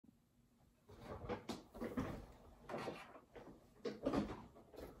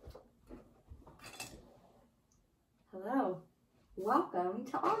Welcome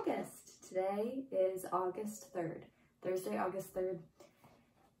to August. Today is August 3rd, Thursday, August 3rd,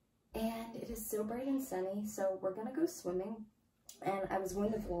 and it is so bright and sunny, so we're gonna go swimming. And I was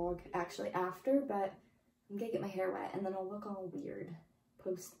going to vlog actually after, but I'm gonna get my hair wet and then I'll look all weird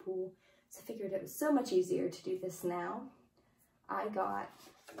post-pool. So I figured it was so much easier to do this now. I got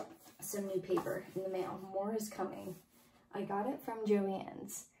some new paper in the mail. More is coming. I got it from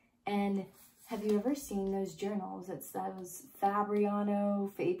Joann's. And have you ever seen those journals? It's those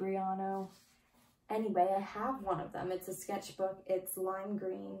Fabriano. Anyway, I have one of them. It's a sketchbook. It's lime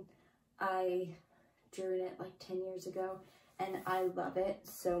green. I drew in it like 10 years ago and I love it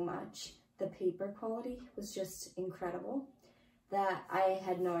so much. The paper quality was just incredible that I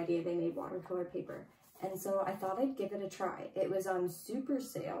had no idea they made watercolor paper. And so I thought I'd give it a try. It was on super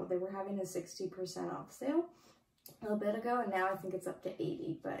sale. They were having a 60% off sale a little bit ago, and now I think it's up to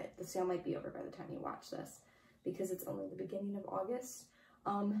 80, but the sale might be over by the time you watch this because it's only the beginning of August.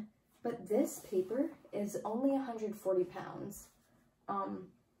 But this paper is only 140 pounds.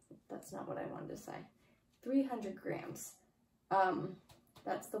 That's not what I wanted to say. 300 grams.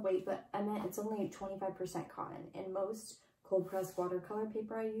 That's the weight, but I meant it's only 25% cotton, and most cold pressed watercolor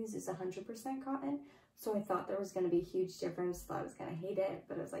paper I use is 100% cotton. So I thought there was going to be a huge difference. Thought I was going to hate it,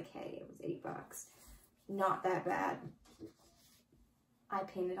 but I was like, hey, it was $8. Not that bad. I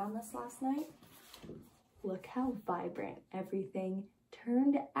painted on this last night. Look how vibrant everything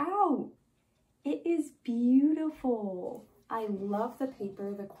turned out. It is beautiful. I love the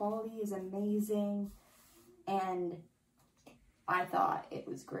paper. The quality is amazing. And I thought it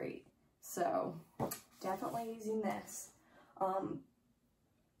was great. So definitely using this.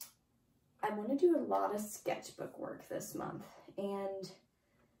 I want to do a lot of sketchbook work this month, and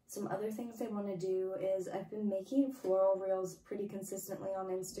some other things I want to do is I've been making floral reels pretty consistently on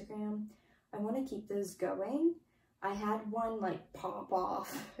Instagram. I want to keep those going. I had one like pop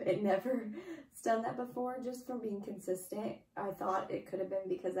off. It never done that before, just from being consistent. I thought it could have been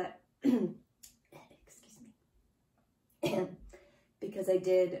because that excuse me because I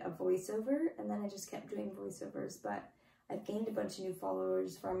did a voiceover and then I just kept doing voiceovers, but I've gained a bunch of new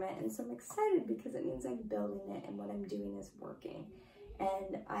followers from it, and so I'm excited because it means I'm building it and what I'm doing is working.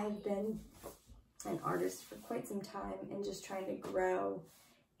 And I've been an artist for quite some time and just trying to grow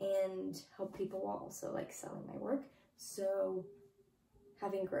and help people while also like selling my work. So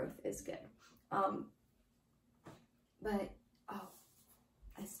having growth is good. But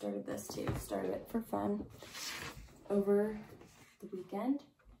I started this too. Started it for fun over the weekend.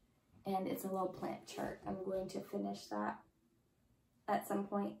 And it's a little plant chart. I'm going to finish that at some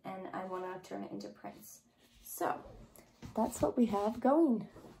point, and I want to turn it into prints. So that's what we have going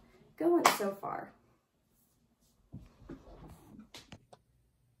so far.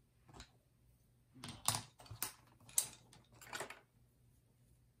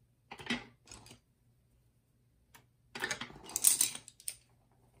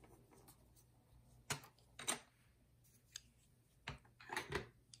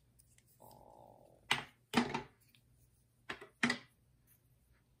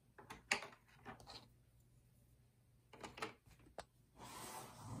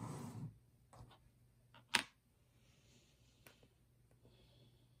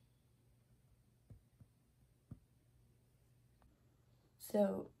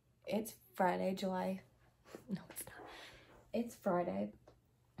 So it's Friday, it's Friday,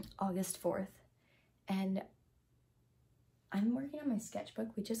 August 4th, and I'm working on my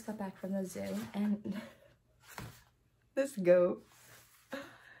sketchbook. We just got back from the zoo, and this goat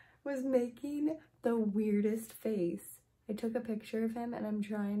was making the weirdest face. I took a picture of him, and I'm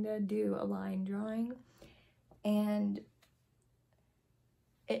trying to do a line drawing, and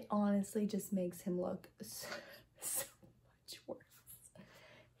it honestly just makes him look so much worse.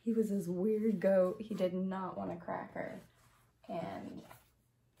 He was this weird goat. He did not want a cracker. And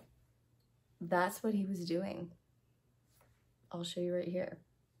that's what he was doing. I'll show you right here.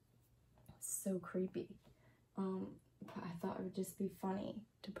 So creepy. But I thought it would just be funny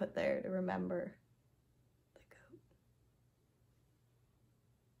to put there to remember the goat.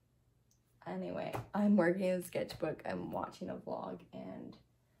 Anyway, I'm working in a sketchbook. I'm watching a vlog, and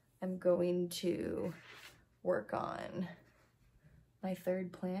I'm going to work on my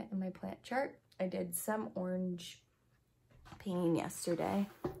third plant in my plant chart. I did some orange painting yesterday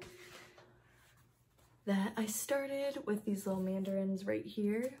that I started with these little mandarins right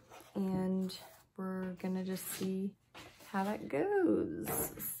here, and we're gonna just see how that goes.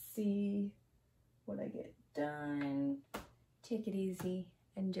 See what I get done, take it easy,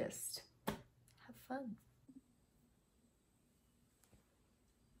 and just have fun.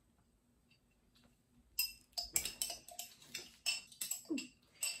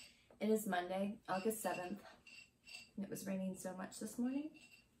 It is Monday, August 7th, and it was raining so much this morning,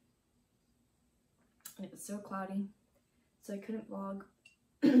 and it was so cloudy, so I couldn't vlog,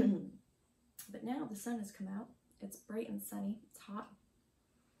 but now the sun has come out. It's bright and sunny, it's hot,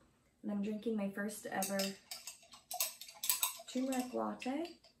 and I'm drinking my first ever turmeric latte,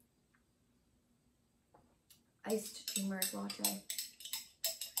 iced turmeric latte.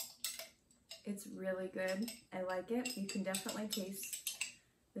 It's really good. I like it. You can definitely taste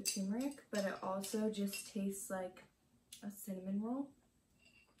the turmeric, but it also just tastes like a cinnamon roll.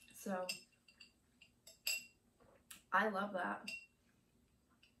 So I love that.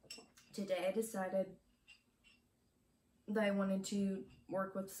 Today I decided that I wanted to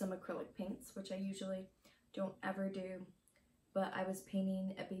work with some acrylic paints, which I usually don't ever do, but I was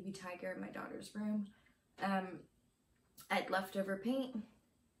painting a baby tiger in my daughter's room. I'd leftover paint,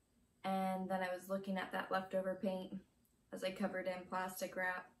 and then I was looking at that leftover paint as I covered in plastic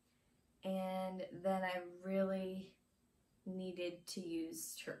wrap, and then I really needed to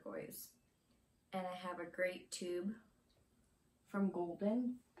use turquoise. And I have a great tube from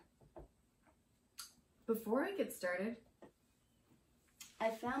Golden. Before I get started, I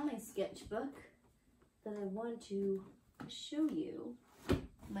found my sketchbook that I want to show you.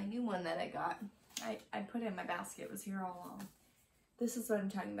 My new one that I got. I put it in my basket, it was here all along. This is what I'm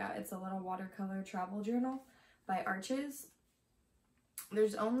talking about. It's a little watercolor travel journal by Arches.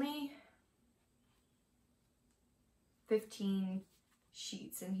 There's only 15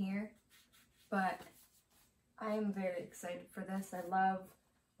 sheets in here, but I am very excited for this. I love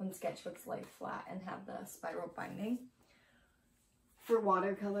when sketchbooks lay flat and have the spiral binding for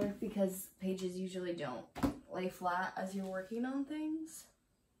watercolor, because pages usually don't lay flat as you're working on things.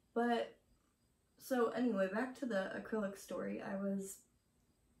 But so anyway, back to the acrylic story. I was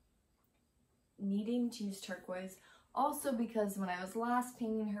needing to use turquoise also because when I was last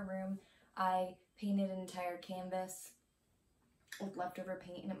painting her room, I painted an entire canvas with leftover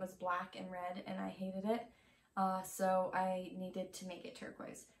paint, and it was black and red, and I hated it. So I needed to make it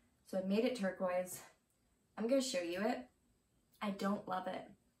turquoise. So I made it turquoise. I'm going to show you it. I don't love it.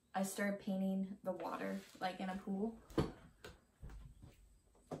 I started painting the water like in a pool.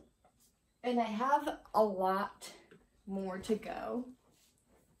 And I have a lot more to go,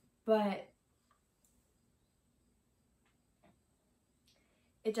 but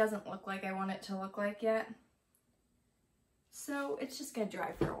it doesn't look like I want it to look like yet. So it's just gonna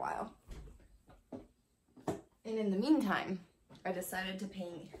dry for a while. And in the meantime, I decided to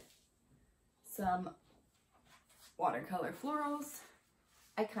paint some watercolor florals.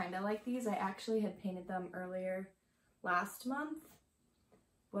 I kind of like these. I actually had painted them earlier last month.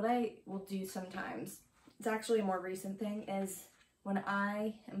 What I will do sometimes, it's actually a more recent thing, is when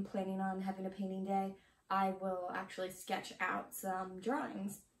I am planning on having a painting day, I will actually sketch out some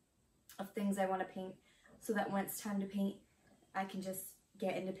drawings of things I want to paint, so that when it's time to paint, I can just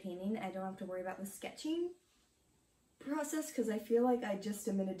get into painting. I don't have to worry about the sketching process, because I feel like I just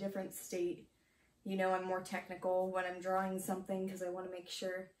am in a different state. You know, I'm more technical when I'm drawing something because I want to make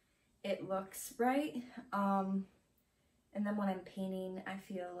sure it looks right. And then when I'm painting, I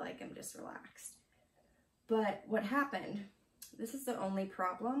feel like I'm just relaxed. But what happened, this is the only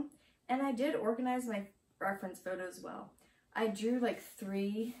problem, and I did organize my reference photos well. I drew like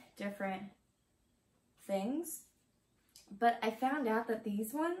 3 different things, but I found out that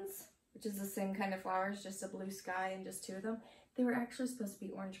these ones, which is the same kind of flowers, just a blue sky and just 2 of them, they were actually supposed to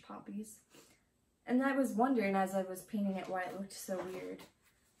be orange poppies. And I was wondering as I was painting it why it looked so weird.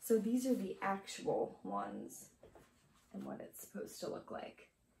 So these are the actual ones and what it's supposed to look like.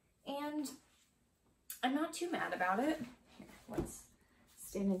 And I'm not too mad about it. Here, let's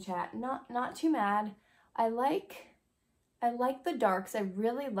stand and chat. Not too mad. I like the darks. I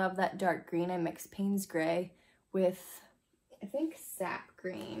really love that dark green. I mixed Payne's Gray with, I think, sap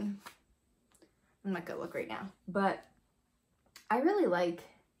green. I'm not gonna look right now, but I really like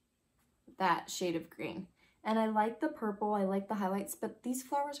that shade of green. And I like the purple, I like the highlights, but these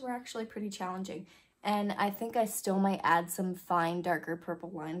flowers were actually pretty challenging. And I think I still might add some fine, darker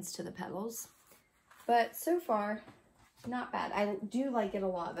purple lines to the petals. But so far, not bad. I do like it a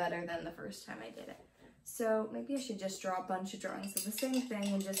lot better than the first time I did it. So maybe I should just draw a bunch of drawings of the same thing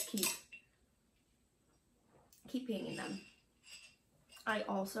and just keep painting them. I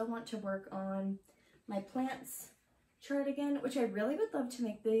also want to work on my plants chart again, which I really would love to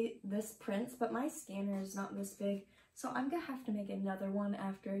make this prints, but my scanner is not this big. So I'm gonna have to make another one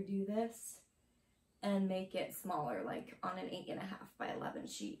after I do this and make it smaller, like on an 8.5 by 11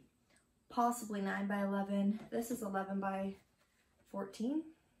 sheet. Possibly 9 by 11. This is 11 by 14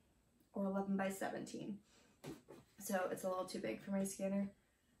 or 11 by 17. So it's a little too big for my scanner.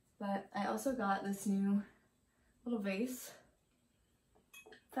 But I also got this new little vase.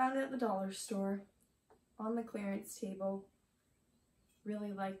 Found it at the dollar store on the clearance table.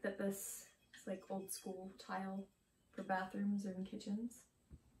 Really like that this is like old school tile for bathrooms and kitchens.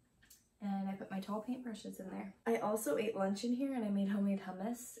 And I put my tall paintbrushes in there. I also ate lunch in here and I made homemade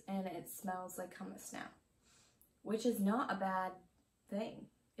hummus, and it smells like hummus now, which is not a bad thing.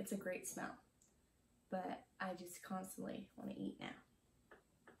 It's a great smell, but I just constantly want to eat now.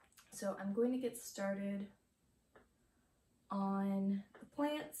 So I'm going to get started on the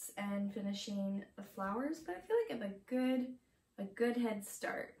plants and finishing the flowers, but I feel like I have a good head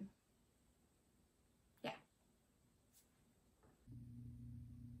start. Yeah.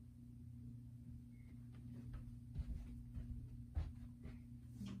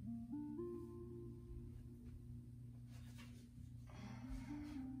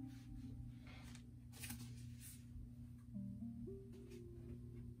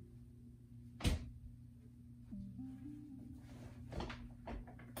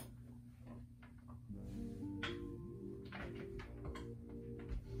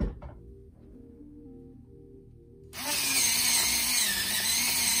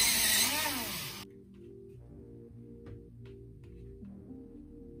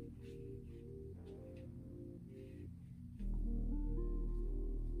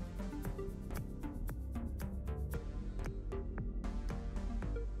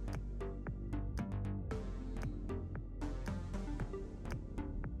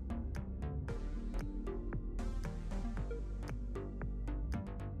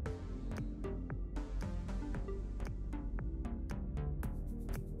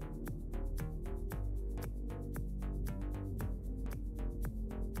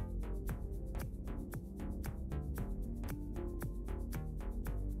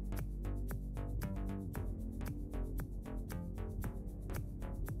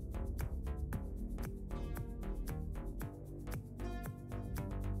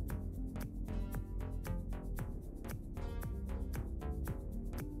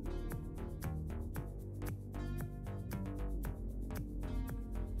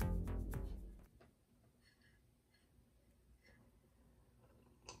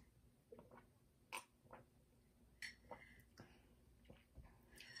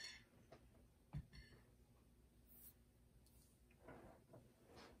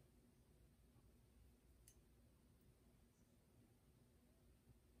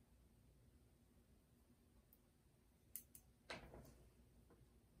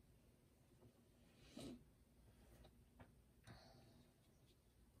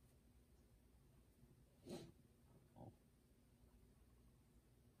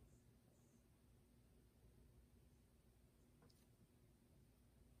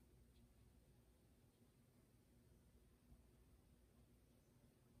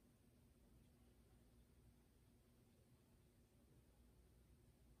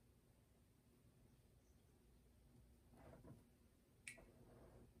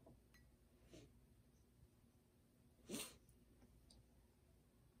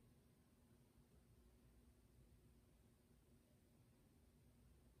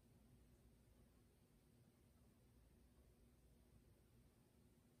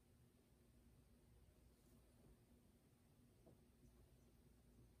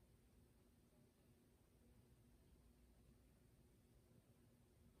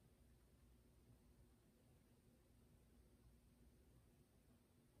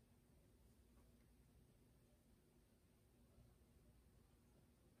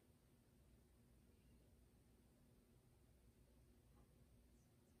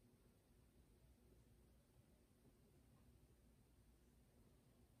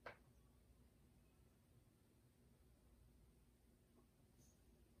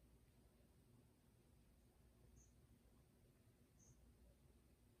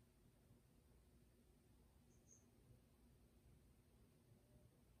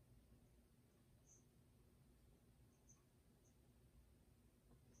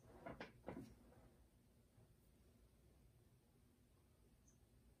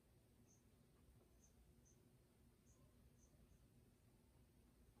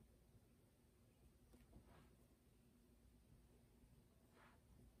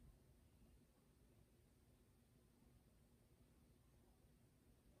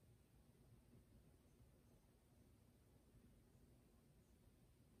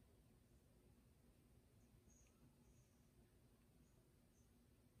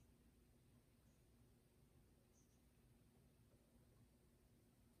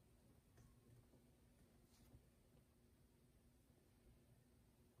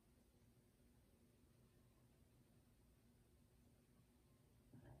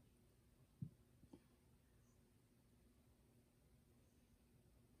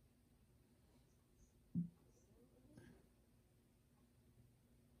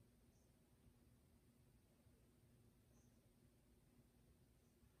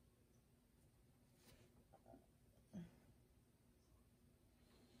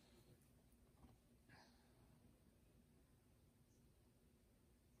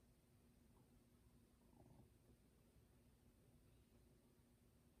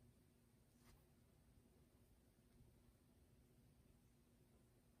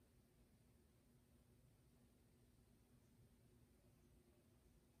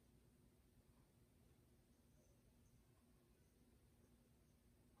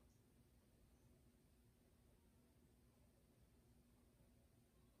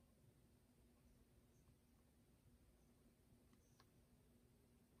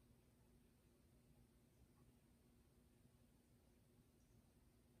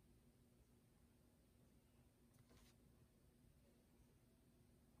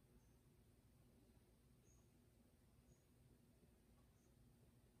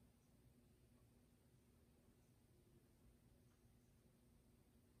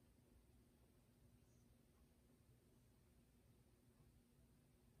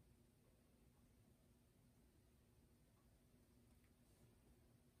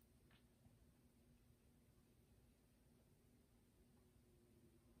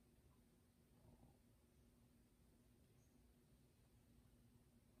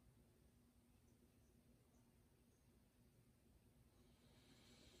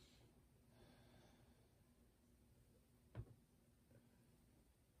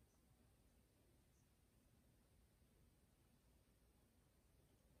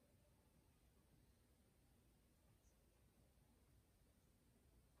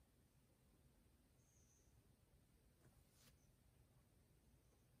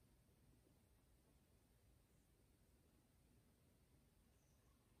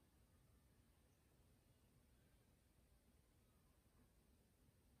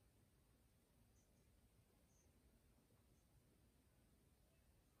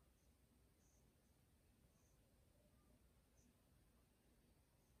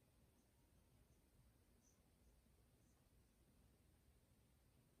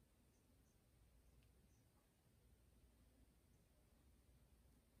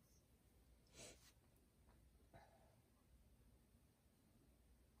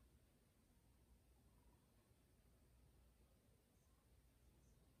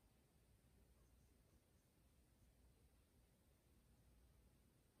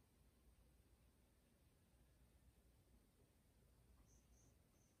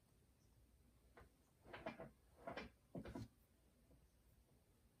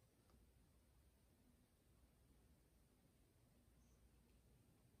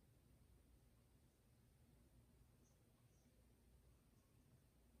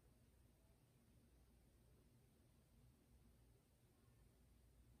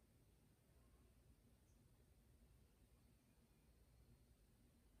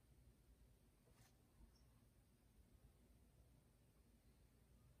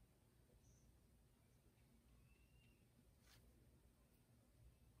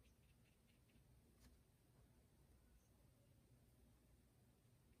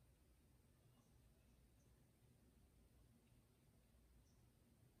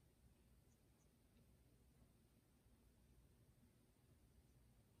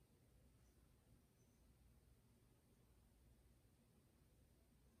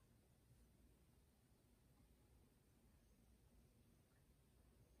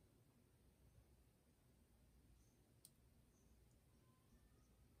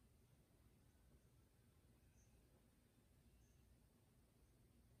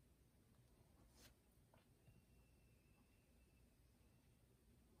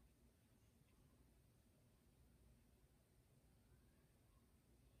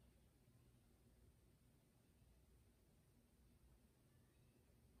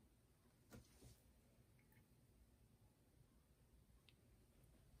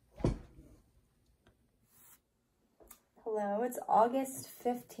 Hello, it's August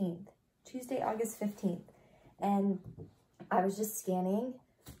 15th, Tuesday, August 15th, and I was just scanning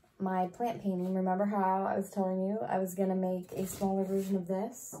my plant painting. Remember how I was telling you I was gonna make a smaller version of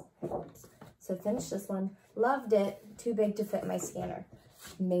this? So finished this one, loved it, too big to fit my scanner.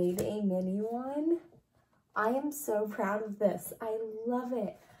 Made a mini one. I am so proud of this. I love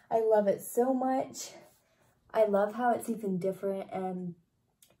it. I love it so much. I love how it's even different, and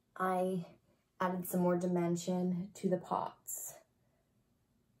I added some more dimension to the pots.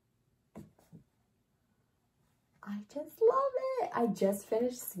 I just love it. I just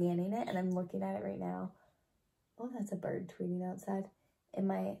finished scanning it and I'm looking at it right now. Oh, that's a bird tweeting outside on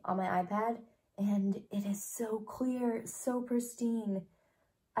my iPad, and it is so clear, so pristine.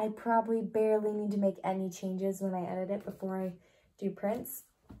 I probably barely need to make any changes when I edit it before I do prints.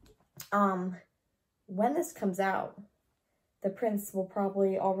 When this comes out, the prints will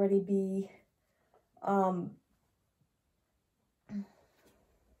probably already be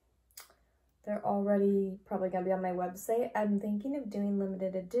they're already probably gonna be on my website. I'm thinking of doing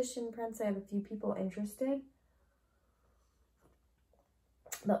limited edition prints. I have a few people interested,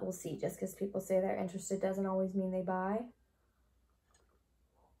 but we'll see. Just because people say they're interested doesn't always mean they buy.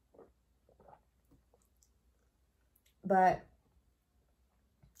 But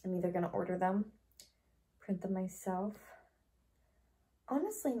I'm either gonna order them, print them myself.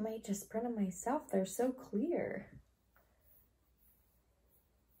 Honestly, I might just print them myself. They're so clear.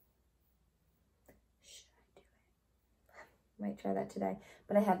 Should I do it? Might try that today.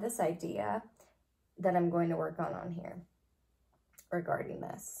 But I have this idea that I'm going to work on here regarding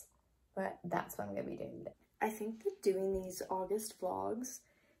this. But that's what I'm going to be doing today. I think that doing these August vlogs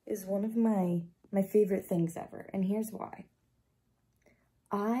is one of my favorite things ever. And here's why.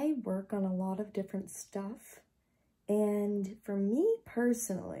 I work on a lot of different stuff. And for me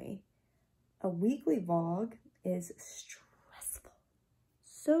personally, a weekly vlog is stressful.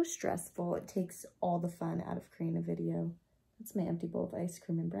 So stressful, it takes all the fun out of creating a video. That's my empty bowl of ice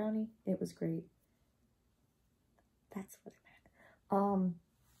cream and brownie. It was great. That's what I meant.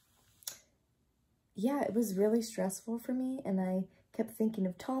 Yeah, it was really stressful for me, and I kept thinking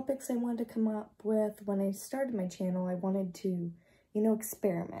of topics I wanted to come up with. When I started my channel, I wanted to, you know,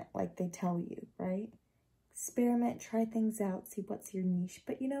 experiment like they tell you, right? Experiment, try things out, see what's your niche.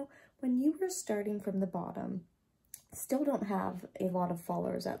 But you know, when you were starting from the bottom, still don't have a lot of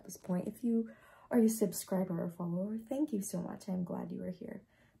followers at this point. If you are a subscriber or follower, thank you so much. I'm glad you are here.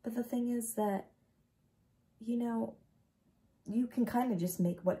 But the thing is that, you know, you can kind of just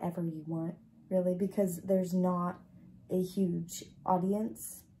make whatever you want, really, because there's not a huge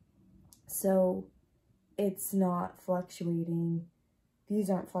audience. So it's not fluctuating. Views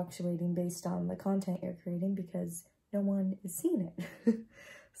aren't fluctuating based on the content you're creating because no one is seeing it.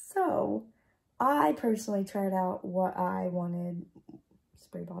 So I personally tried out what I wanted.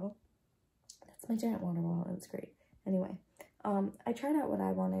 Spray bottle. That's my giant water bottle. It's great. Anyway, I tried out what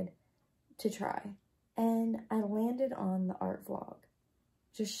I wanted to try, and I landed on the art vlog,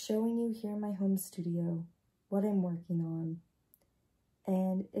 just showing you here in my home studio what I'm working on.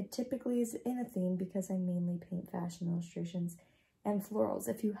 And it typically is in a theme because I mainly paint fashion illustrations and florals.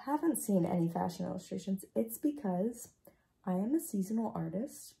 If you haven't seen any fashion illustrations, it's because I am a seasonal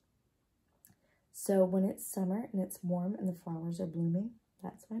artist. So when it's summer and it's warm and the flowers are blooming,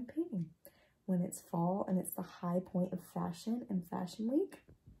 that's what I'm painting. When it's fall and it's the high point of fashion and fashion week,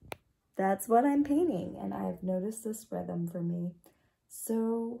 that's what I'm painting. And I've noticed this rhythm for me.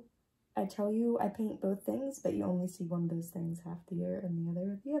 So I tell you, I paint both things, but you only see one of those things half the year and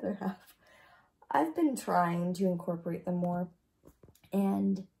the other half. I've been trying to incorporate them more.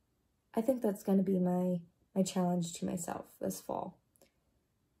 And I think that's going to be my challenge to myself this fall.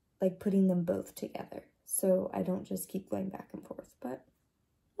 Like putting them both together. So I don't just keep going back and forth, but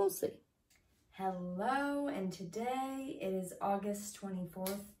we'll see. Hello, and today it is August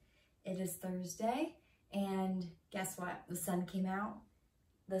 24th. It is Thursday, and guess what? The sun came out.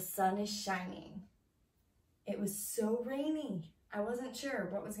 The sun is shining. It was so rainy. I wasn't sure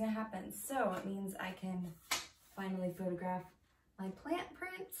what was going to happen. So it means I can finally photograph my plant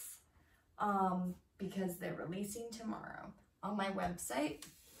prints because they're releasing tomorrow on my website.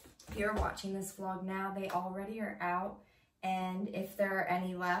 If you're watching this vlog now, they already are out, and if there are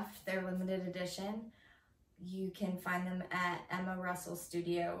any left, they're limited edition. You can find them at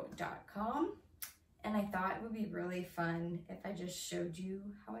emmarussellstudio.com, and I thought it would be really fun if I just showed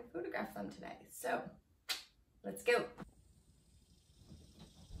you how I photographed them today. So let's go.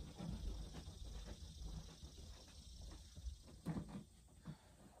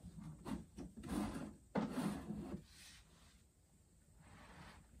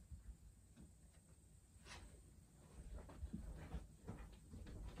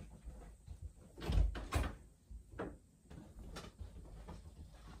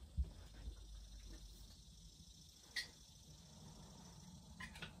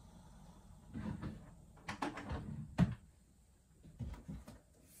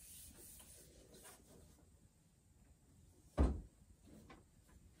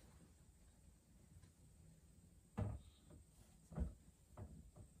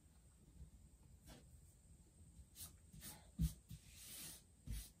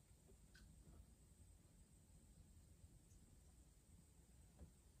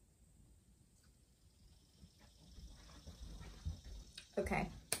 Okay,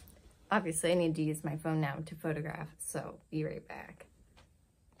 obviously I need to use my phone now to photograph, so be right back.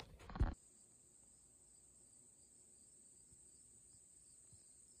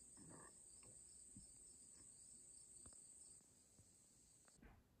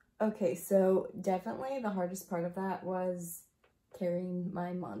 Okay, so definitely the hardest part of that was carrying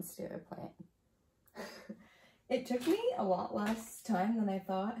my monstera plant. It took me a lot less time than I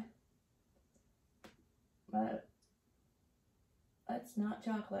thought, but that's not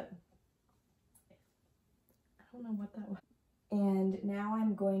chocolate. I don't know what that was. And now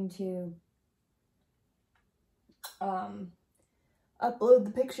I'm going to upload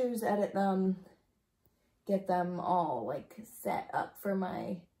the pictures, edit them, get them all like set up for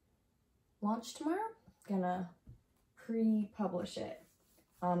my launch tomorrow. Gonna pre-publish it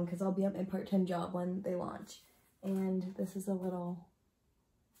because I'll be at my part-time job when they launch. And this is a little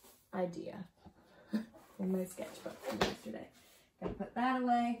idea in my sketchbook from yesterday. Gonna put that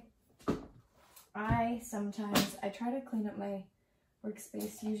away. I try to clean up my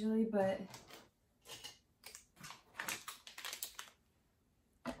workspace usually, but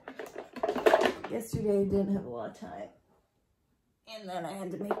yesterday didn't have a lot of time. And then I had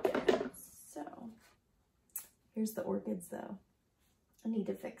to make dinner. So here's the orchids though. I need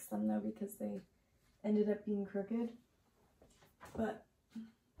to fix them though because they ended up being crooked. But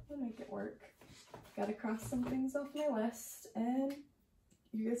we'll make it work. Gotta cross some things off my list and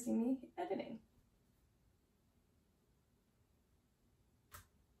you're gonna see me editing.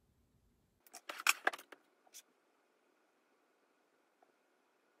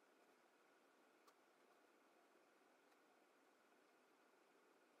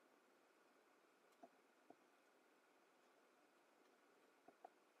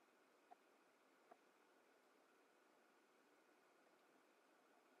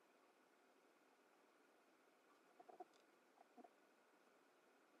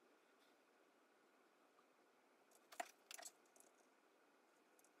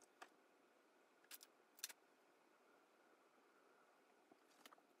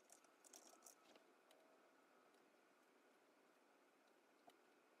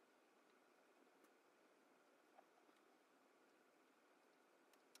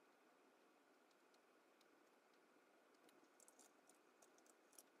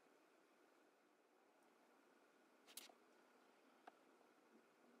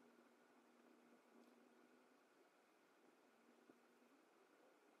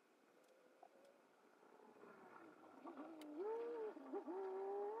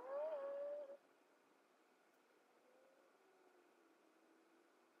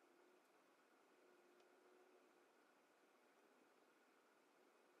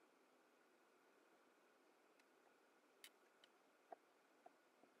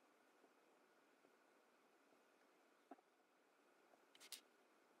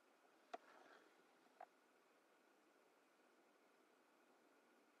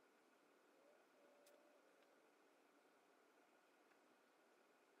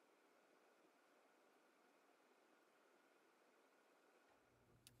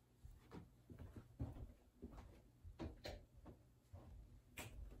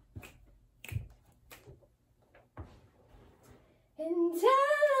 And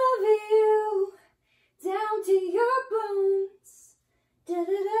I love you down to your bones.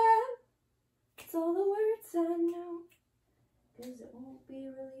 Da-da-da. It's all the words I know. Because it won't be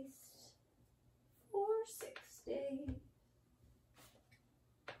released for 6 days.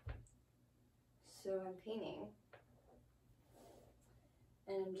 So I'm painting.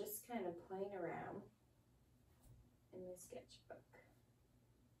 And I'm just kind of playing around in my sketchbook.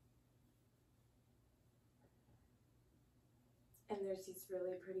 And there's these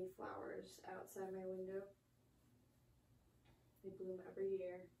really pretty flowers outside my window. They bloom every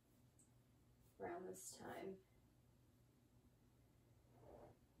year around this time.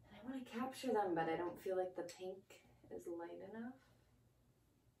 And I want to capture them, but I don't feel like the pink is light enough.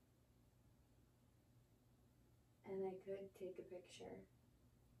 And I could take a picture,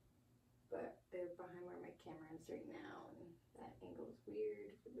 but they're behind where my camera is right now, and that angle is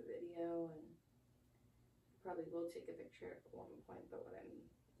weird for the video, and probably will take a picture at one point, but what I'm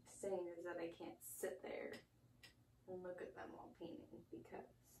saying is that I can't sit there and look at them while painting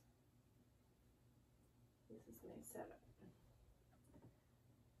because this is my setup.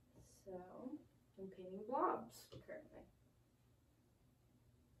 So I'm painting blobs currently.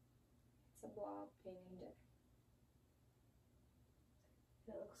 It's a blob painting day.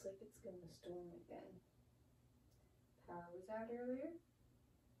 It looks like it's gonna storm again. Power was out earlier.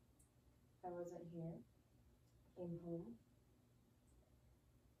 I wasn't here. Came home.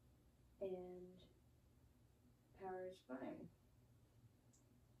 And power is fine.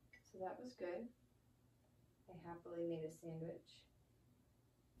 that was good. I happily made a sandwich.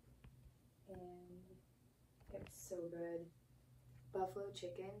 And it was so good. Buffalo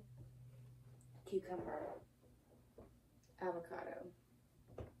chicken, cucumber, avocado,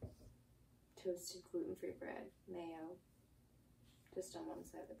 toasted gluten-free bread, mayo, just on one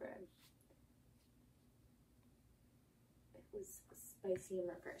side of the bread. It was spicy and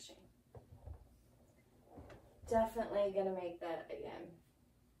refreshing. Definitely gonna make that again.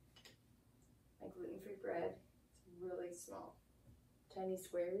 My gluten-free bread, it's really small, tiny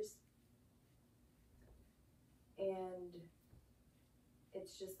squares. And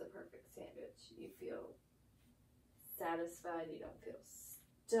it's just the perfect sandwich. You feel satisfied, you don't feel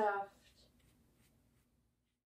stuffed.